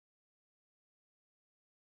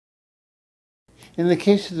In the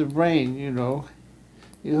case of the brain, you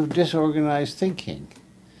have disorganized thinking,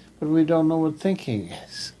 but we don't know what thinking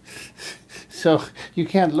is. So you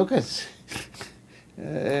can't look at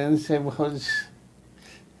and say, well,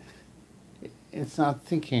 it's not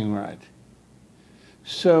thinking right.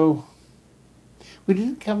 So we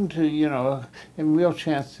didn't come to, a real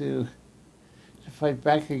chance to fight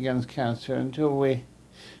back against cancer until we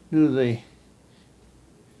knew the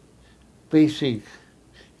basic, you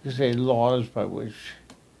could say, laws by which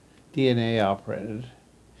DNA operated,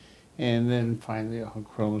 and then finally how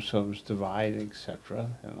chromosomes divide, etc.,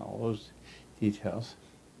 and all those details.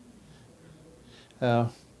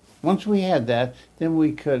 Once we had that, then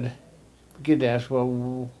we could begin to ask,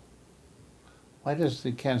 well, why does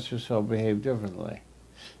the cancer cell behave differently?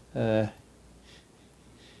 In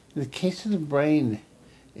the case of the brain,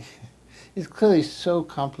 it's clearly so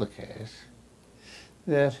complicated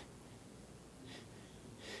that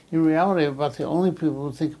in reality, about the only people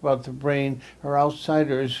who think about the brain are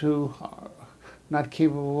outsiders who are not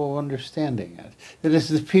capable of understanding it. That is,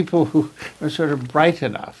 the people who are sort of bright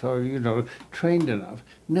enough or, trained enough,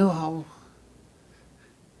 know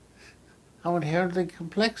how inherently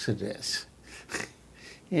complex it is.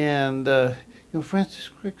 And, Francis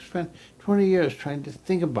Crick spent 20 years trying to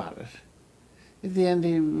think about it. At the end,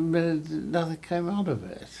 he admitted that nothing came out of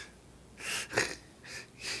it.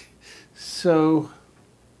 So,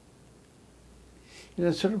 in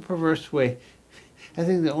a sort of perverse way, I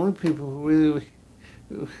think the only people who really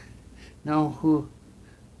know who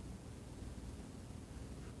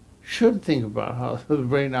should think about how the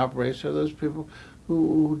brain operates are those people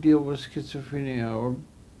who deal with schizophrenia or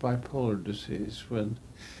bipolar disease, when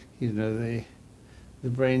the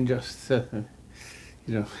brain just doesn't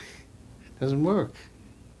work.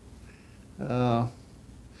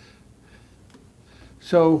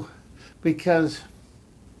 So because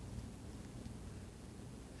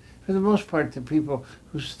for the most part, the people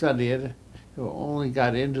who study it who only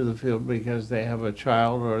got into the field because they have a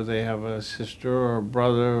child or they have a sister or a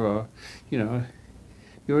brother, or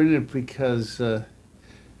you're in it because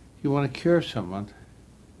you want to cure someone.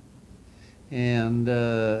 And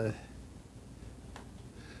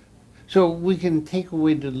so we can take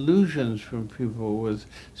away delusions from people with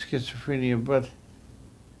schizophrenia, but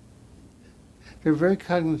they're very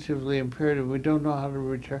cognitively impaired, and we don't know how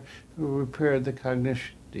to repair the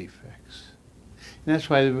cognition defects. And that's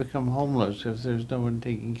why they become homeless if there's no one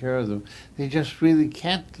taking care of them. They just really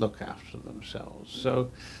can't look after themselves.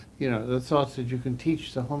 So, the thought that you can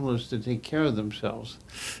teach the homeless to take care of themselves,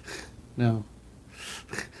 no.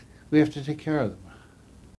 We have to take care of them.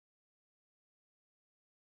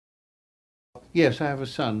 Yes, I have a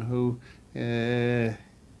son who has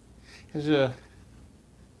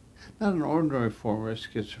not an ordinary form of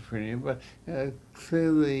schizophrenia, but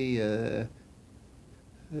clearly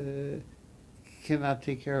cannot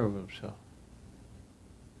take care of himself.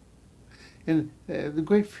 And the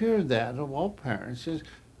great fear of that, of all parents, is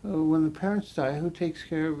when the parents die, who takes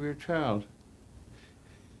care of your child?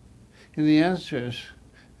 And the answer is,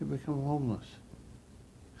 they become homeless.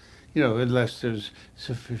 Unless there's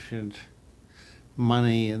sufficient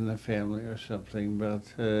money in the family or something, but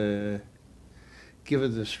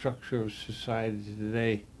given the structure of society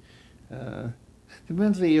today, the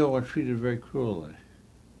mentally ill are treated very cruelly.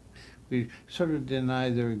 We sort of deny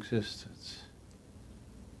their existence.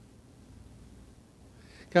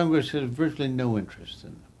 Congress has virtually no interest in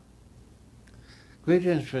them. Great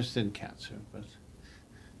interest in cancer, but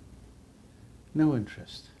no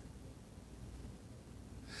interest.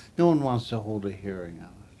 No one wants to hold a hearing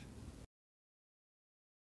on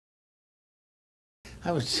it.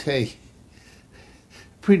 I would say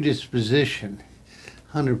predisposition,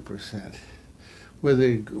 100%. Whether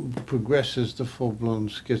it progresses to full-blown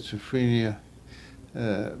schizophrenia,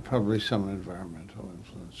 probably some environmental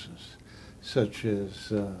influences, such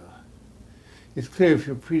as, it's clear if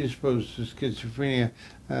you're predisposed to schizophrenia,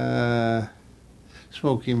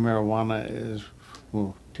 smoking marijuana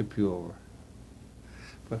will tip you over.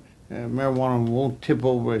 But marijuana won't tip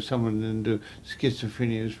over someone into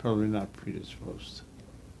schizophrenia who's probably not predisposed.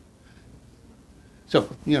 So,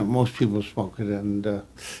 most people smoke it and,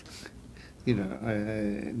 do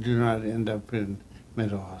not end up in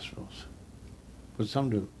mental hospitals. But some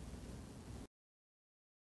do.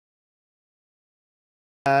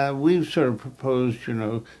 We've sort of proposed,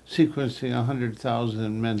 sequencing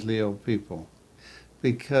 100,000 mentally ill people,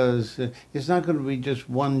 because it's not going to be just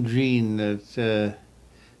one gene that,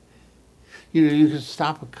 you can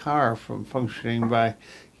stop a car from functioning by,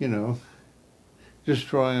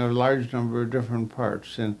 destroying a large number of different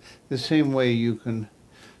parts. And the same way you can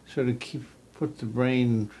sort of put the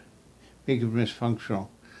brain make it misfunctional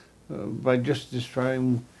by just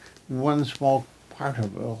destroying one small part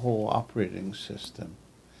of a whole operating system.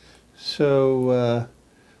 So,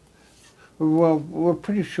 well, we're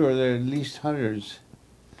pretty sure there are at least hundreds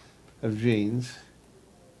of genes.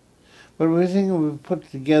 But we think if we put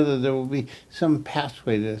together, there will be some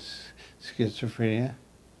pathway to schizophrenia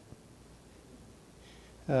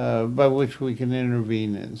by which we can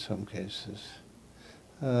intervene in some cases.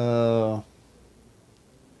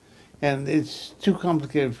 And it's too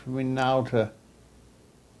complicated for me now to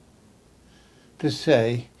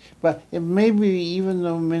say, but it may be, even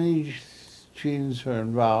though many genes are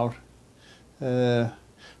involved, the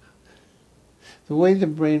way the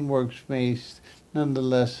brain works may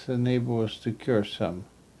nonetheless enable us to cure some.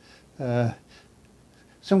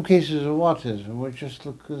 Some cases of autism which just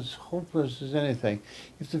look as hopeless as anything.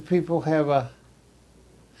 If the people have a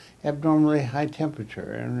abnormally high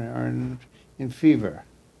temperature and are in fever,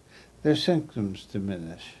 their symptoms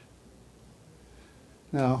diminish.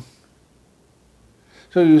 No.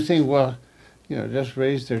 So you think, well, just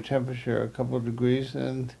raise their temperature a couple of degrees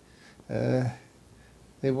and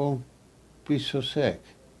they won't be so sick.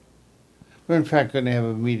 We're in fact going to have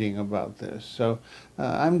a meeting about this. So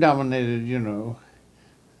I'm dominated,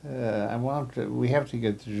 we have to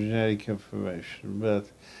get the genetic information, but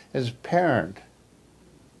as a parent,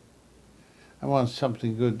 I want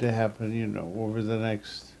something good to happen, over the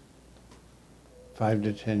next 5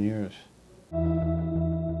 to 10 years.